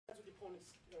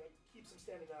keeps him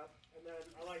standing up, and then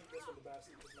I like this one the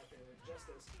best. This is my favorite.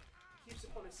 Justice keeps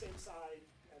him on the same side,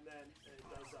 and then it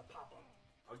does pop up.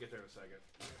 I'll get there in a second.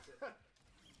 That's it.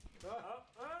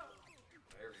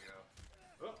 There we go.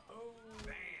 Oh,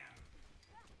 bam!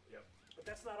 Yep. But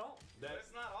that's not all.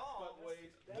 That's not all. But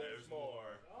wait, there's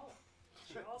more. Oh.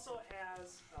 She also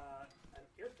has an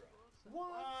ear throw.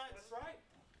 What? That's right.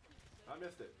 I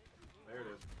missed it. There it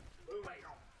is. Boom.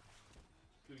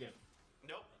 Do it again.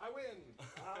 Nope. I win.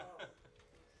 Oh.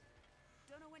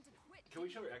 Don't know when to quit. Can we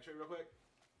show your X-ray real quick?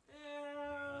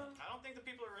 I don't think the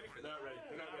people are ready for that. They're not ready.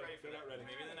 They're not ready. for They're not ready.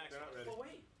 Maybe the next They're one. not ready. But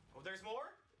wait. Oh, there's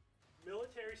more?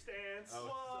 Military stance. Oh,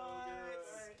 What? so good.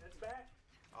 All right, that's back.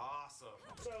 Awesome.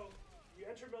 So you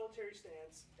enter military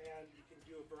stance, and you can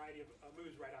do a variety of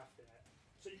moves right off that.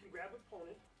 So you can grab an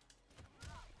opponent.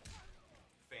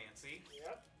 Fancy.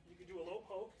 Yep. You can do a low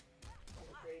poke to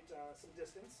create some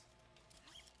distance.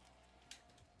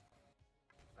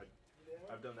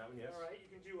 I've done that one, yes. All right.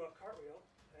 You can do a cartwheel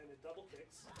and a double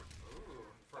kicks. Ooh,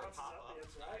 for a Bounces up, pop-up.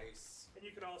 that's right. Nice. And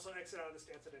you can also exit out of the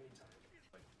stance at any time.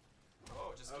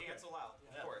 Oh, just Okay. cancel out,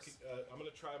 of course. I'm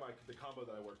gonna try the combo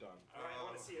that I worked on. All right. I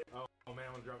want to see it. Oh man,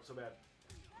 I want to drop so bad.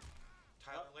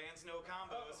 Tyler lands no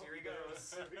combos. Here he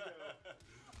goes. Here we go.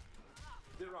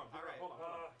 Did it wrong. All right. Hold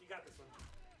on. You got this one.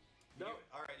 No.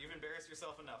 All right, you've embarrassed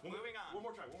yourself enough. Moving on. One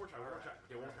more try. One more try. One more try.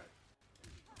 Okay, one more try.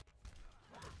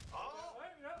 Oh!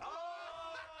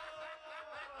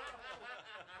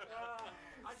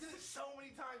 I did it so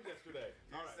many times yesterday.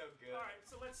 You're so good. All right.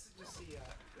 So let's just see.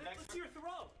 Next Let's see your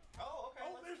throw. Oh, okay.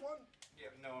 Oh, there's one.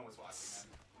 Yeah, no one was watching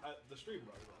that. The stream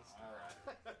probably was. All right.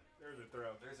 There's a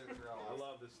throw. There's a throw. I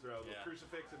love this throw. The Yeah.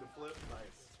 crucifix and the flip.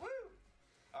 Nice. Woo!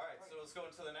 All right, so let's go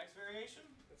into the next variation?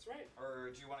 That's right. Or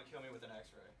do you want to kill me with an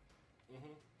X-ray?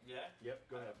 Mm-hmm. Yeah? Yep,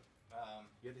 go ahead.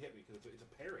 You have to hit me because it's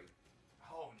a parry.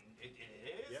 Oh, it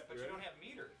is? Yep, but you don't have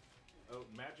meter. Oh,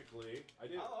 magically. I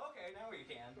do. Oh, okay, now you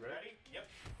can. Ready? Yep.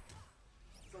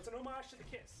 So it's an homage to the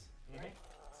kiss, right?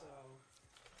 So.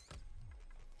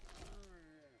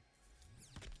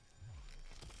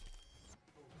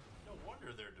 No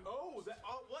wonder they're doing. Oh, that.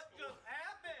 Oh, what just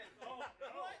happened? What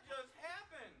just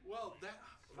happened? Well, that.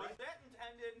 Was that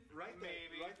intended?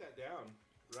 Maybe. Write that down.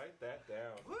 Write that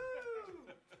down.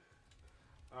 Woo!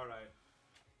 All right.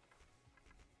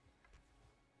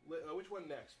 Which one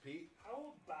next, Pete?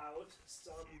 How about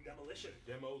some demolition?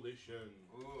 Demolition.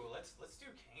 Ooh, let's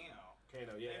do Kano.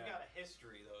 Kano, yeah. They've got a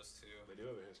history, those two. They do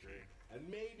have a history. And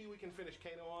maybe we can finish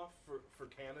Kano off for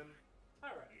canon.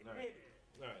 All right, All right. maybe.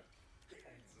 All right.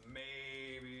 Depends.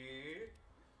 Maybe.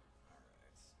 All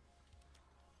right.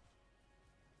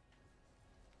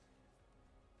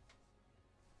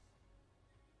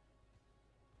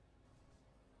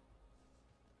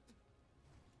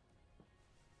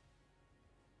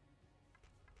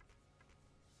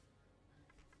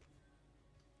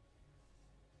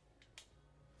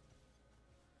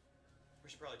 We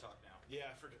should probably talk now.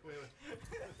 Yeah, I forget. Wait.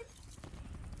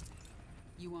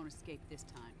 You won't escape this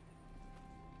time.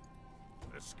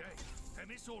 Escape?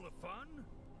 And it's all a fun?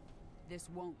 This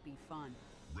won't be fun.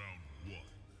 Round one.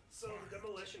 So the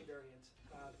demolition variant.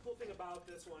 The cool thing about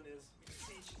this one is you can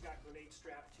see she's got grenade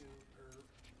strapped to her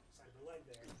side of her leg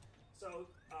there. So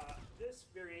this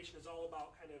variation is all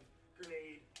about kind of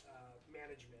grenade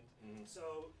management.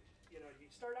 So you know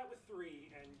you start out with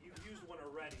 3 and you've used one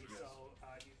already. Yes. So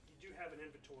you do have an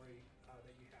inventory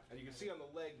that you have. And you can see on the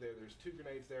leg there's 2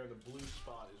 grenades there, and the blue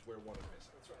spot is where one is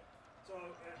missing. That's right. So,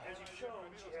 as you've shown,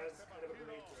 she has kind of a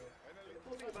grenade throw. And the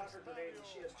cool thing about her grenades is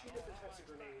she has 2 different types of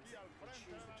grenades that you can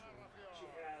choose between. She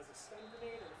has a stun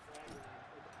grenade and a frag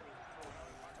grenade,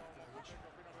 depending on which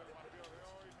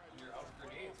You're out of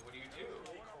grenades. What do?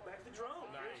 They call back the drone.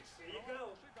 Nice. There you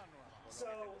go. So,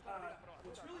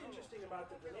 what's really interesting about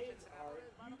the grenades are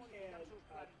you can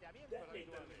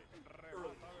detonate them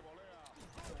early.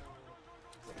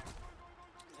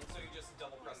 So you just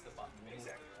double press the button,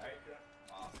 basically, right? Yeah.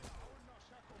 Awesome.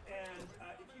 And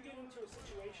if you get into a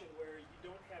situation where you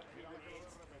don't have any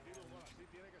grenades,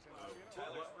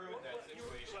 Tyler's ruined that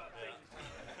situation.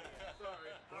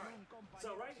 Sorry. All right.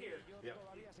 So right here, Yep.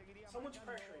 someone's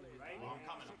pressuring you, right? I'm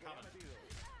coming, I'm coming.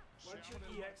 Why don't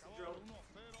you EX the drone?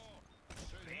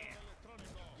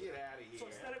 Get out of here. So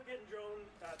instead of getting drone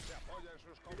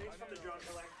grenades from the drone,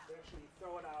 they actually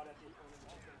throw it out at the opponent.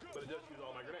 But it does use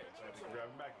all my grenades, so I have to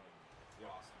grab them back.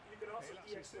 Awesome. You can also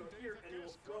EX throw it here, and it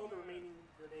will throw the remaining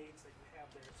grenades that you have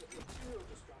there. So if you have 2, it'll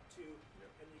just drop 2,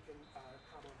 and you can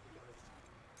combo them together.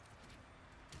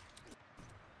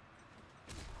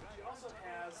 She also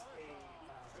has a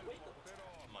wake-up attack.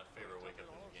 My favorite wake up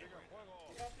in the game right now.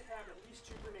 You have to have at least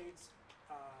 2 grenades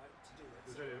to do it.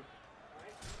 Which I do.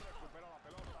 Alright?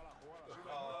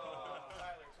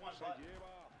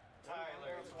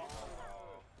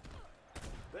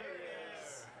 There it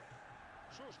is.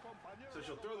 So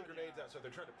she'll throw the grenades out. So if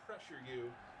they're trying to pressure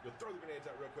you, you'll throw the grenades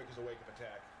out real quick as a wake-up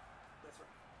attack. That's right.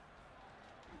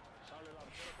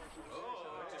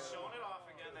 Oh, just showing it off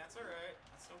again. That's all right.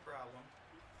 That's no problem.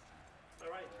 All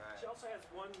right. Alright. She also has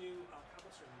one new combo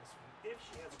string in this one, if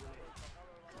she has a grenade.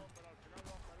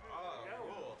 Oh, There you go.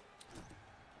 cool.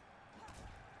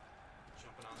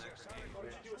 Jumping on that grenade. Why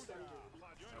don't you do a stun to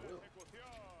I will.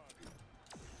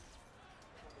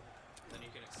 Then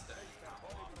you can extend the combo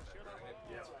off of it, right?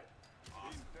 That's right.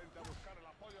 Awesome.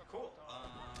 Cool.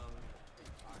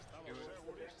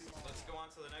 Let's go on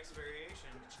to the next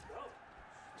variation. Go.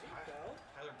 There you go.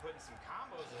 Tyler putting some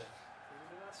combos in.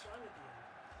 Maybe not strong at the end.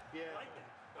 Yeah. I like that.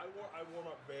 I warm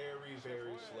up very,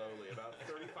 very slowly. About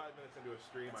 35 minutes into a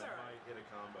stream, That's I all right. might hit a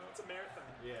combo. It's a marathon.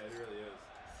 Yeah, it really is.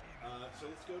 So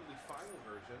let's go to the final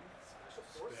version. Special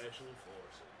force. Special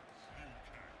Forces.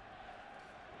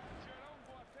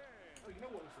 Oh, you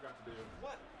know what we forgot to do?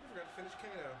 What? We forgot to finish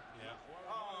Kano. Yeah.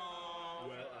 Oh.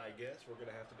 Well, I guess we're going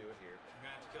to have to do it here. You're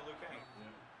gonna have to kill Liu Kang.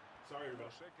 Sorry,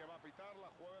 everybody.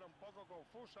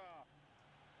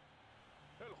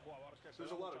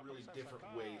 There's a lot of really different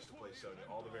ways to play Sonya.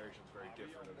 All the variations are very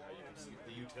different in how you can see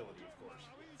the utility, of course.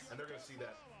 And they're going to see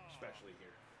that especially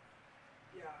here.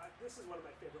 Yeah, this is one of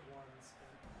my favorite ones.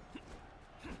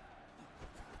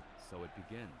 So it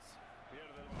begins.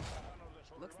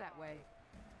 Looks that way.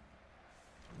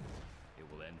 It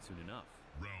will end soon enough.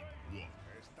 Round one.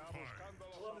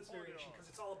 I love this variation because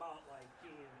it's all about like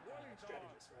being a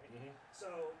strategist, right?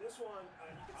 So this one,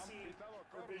 you can see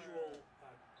her visual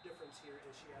difference here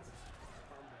is she has this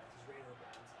armbands, these radar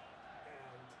bands,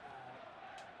 and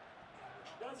what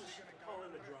she does is she can call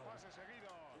in the drone.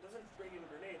 It doesn't bring in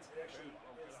grenades. It actually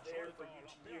is there for you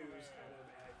to use kind of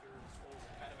at your disposal.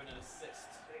 Kind of an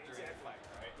assist during the Exactly. fight,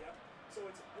 right? Yep. So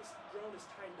it's this drone is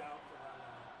timed out for how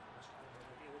much time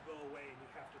it will go away, and you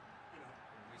have to,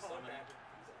 call it Resummon back. it.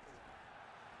 Exactly.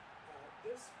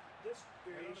 This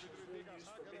variation is really used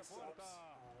for mix-ups.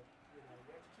 You have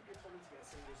to keep your opponents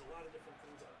guessing. There's a lot of different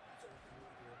things that sort of can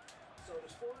move here. So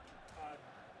there's 4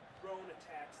 drone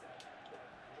attacks that drone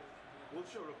can do. We'll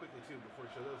show real quickly, too, before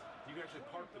we show those. You can actually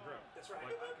park the drone. That's right.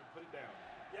 Like, I can put it down.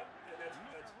 Yep, and that's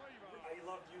I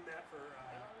love doing that for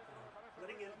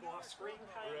letting it go off screen,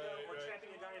 kind of, or Right. trapping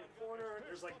a guy in a corner.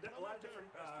 There's like a lot of different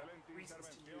reasons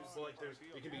to use. So, like,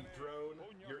 it can be drone,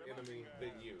 your enemy,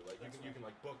 then you. Like, you can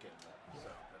like bookend that. So,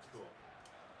 that's cool.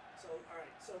 So, all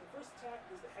right. So the first attack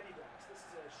is the heavy blast. This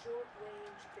is a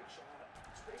short-range kick shot,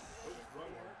 straight from the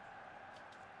run air.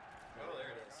 Oh,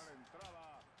 there it is.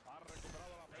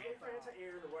 Great for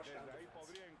anti-air to rush down defense.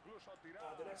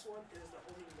 The next one is the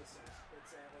homing missile.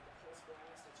 It's like a pulse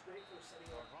blast. It's great for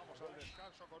setting up a rush or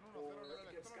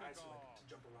against guys who like to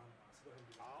jump around. So go ahead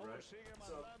and do that. Right.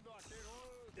 So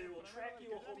it will track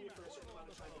you or hold you for a certain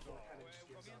amount of time before it kind of just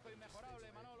gives up.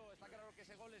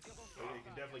 Okay, you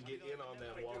can definitely get in on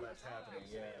them while that's happening.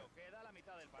 Yeah.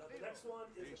 The next one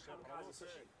is the kamikaze. So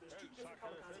there's 2 different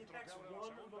kamikaze attacks. One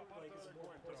of them like is a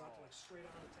more horizontal, like straight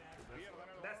on attack.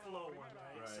 That's the low one,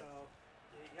 right? Right. So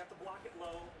you have to block it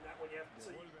low, and that one you have.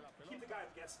 So you keep the guy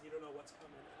guessing. You don't know what's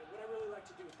coming. And what I really like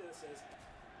to do with this is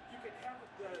you can have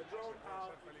the drone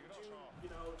out. You can do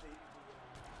the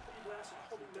heavy blast and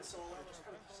holding missile, and just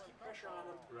kind of keep pressure on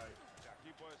them. Right.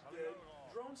 The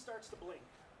drone starts to blink.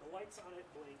 The lights on it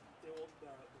blink. The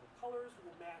colors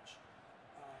will match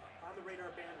on the radar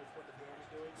band with what the drone is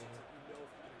doing, so that you know if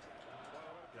you can attack or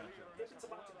not. Gotcha. If it's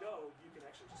about to go, you can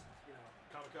actually just,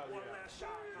 Kamikaze, one yeah. last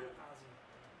shot, kamikaze.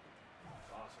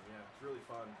 Awesome, yeah. It's really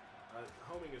fun.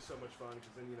 Homing is so much fun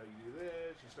because then, you do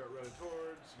this, you start running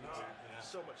towards.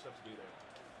 So much stuff to do there.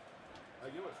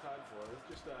 You know what it's time for? Let's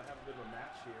just have a bit of a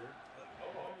match here.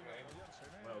 Oh, okay.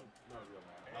 Well, not a real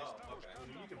match. Oh, okay. I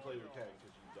mean, you can play Liu Kang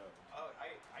because you don't. Oh,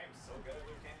 I am so good at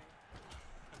Liu Kang.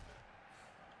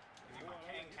 Give me my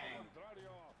Kang Kang.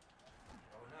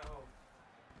 Oh no.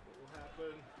 What will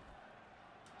happen?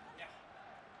 Yeah.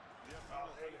 Oh,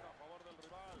 there you go.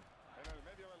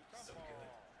 So good.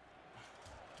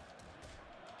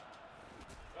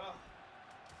 Oh.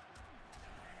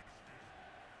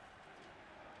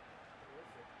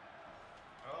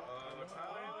 Uh-oh,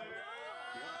 Tyler.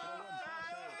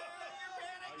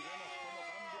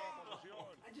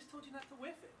 I just told you not to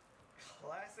whiff it.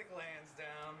 Classic lands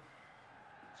down.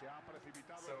 Se ha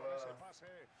precipitado So, con ese pase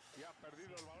y ha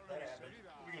perdido el balón enseguida.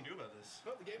 What are we gonna do about this?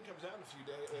 Well, the game comes out in a few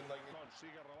days, and like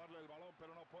Consigue robarle el balón,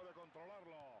 pero no puede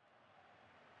controlarlo.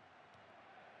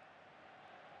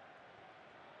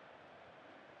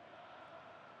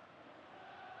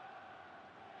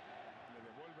 Le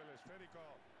devuelve el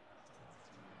esférico.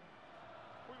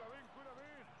 Cuidadín,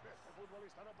 cuidadín. Este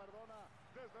futbolista no perdona.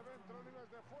 desde dentro y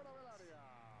desde fuera del área.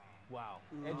 Wow.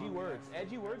 Edgy words.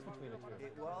 Edgy words between the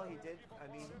two. Well, he did. I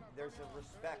mean, there's a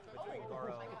respect between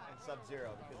Goro and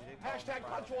Sub-Zero because he didn't. Hashtag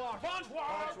punch walk. Punch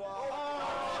Punch walk.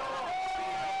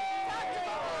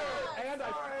 And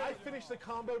I finished the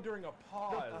combo during a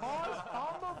pause. Pause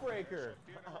combo breaker.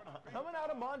 Coming out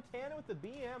of Montana with the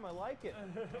BM. I like it.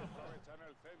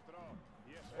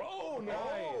 Oh,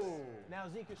 nice. Now,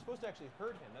 Zeke, you're supposed to actually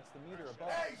hurt him. That's the meter above.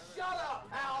 Hey, shut up,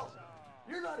 pal!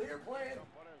 You're not here playing.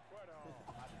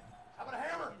 How about a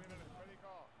hammer?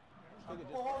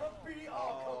 Wanna be?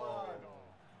 Oh, come on!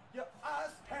 You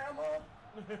ice hammer!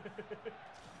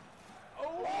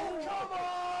 Oh, come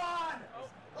on!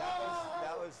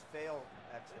 That was fail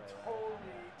X-ray.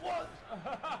 Holy what? How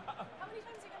many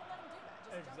times are you gonna let him do that?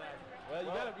 Just jump right in the ring? Well, you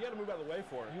gotta move out of the way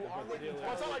for it. You are making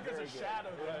Well, it's not like there's a very good.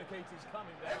 shadow that indicates he's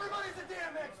coming. Everybody's a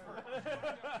damn expert.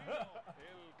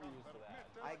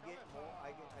 I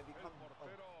become an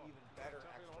even better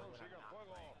expert when I'm not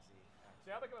playing Z. See,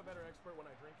 I become a better expert when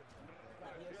I drink it.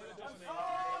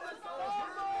 Oh, that's so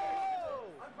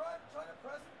true! I'm trying to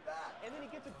press it back. And then he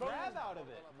gets a grab out of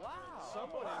it. Wow.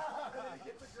 Someone is. And then he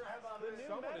gets a grab out of it.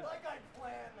 Like I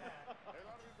planned that.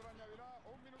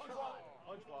 Punch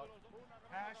walk.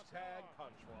 Hashtag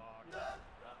punch walk.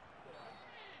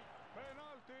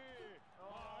 Penalti.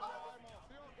 How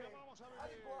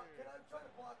do you block? Can I try to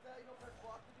block that? You don't press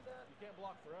block to do that? You can't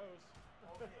block throws.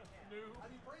 Okay, How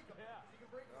do you break them? Yeah. You can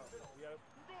break them in the middle. You gotta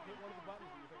hit one of the buttons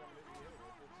and you think I'm gonna hit it.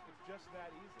 It's just that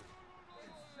easy.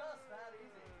 It's just that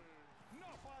easy.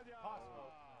 No falla. Possible.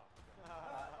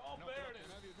 Oh, there it is.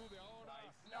 Nadie dude ahora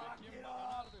Knock de quién it va a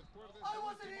ganar off. después de I ese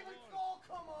wasn't último even. gol. Oh,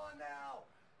 come on now.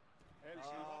 El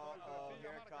silbato del Prefilla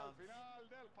here it marca el comes. final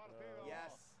del partido.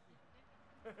 Yes.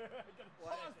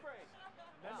 Pause break.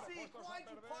 Now. See, why'd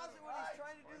you pause it when he's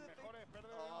trying to do the Mejor es thing? perder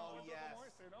en Oh, un momento yes. como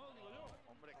este, ¿no? Digo yo.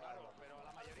 Hombre, claro, pero a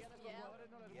la mayoría de estos jugadores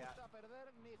no les gusta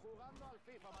perder ni jugando al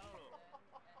FIFA, Manolo.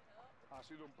 Ha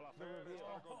sido un placer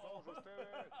estar con todos ustedes.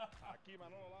 Aquí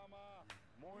Manolo Lama.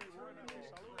 Muy buenas y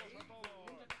saludos a todos.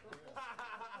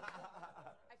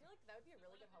 I feel like that would be a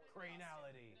really good Halloween.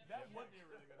 Cranality. That would be a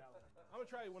really good album. I'm gonna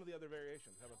try one of the other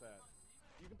variations. How about that?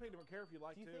 You can pick different care if you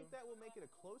like Do you to. think that will make it a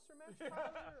closer match,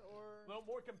 Tyler? Or A little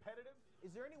more competitive?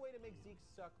 is there any way to make Zeke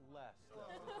suck less?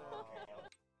 Okay,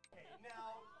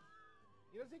 now,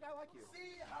 You know, Zeke, I like you.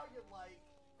 see how you like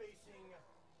facing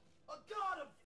a god of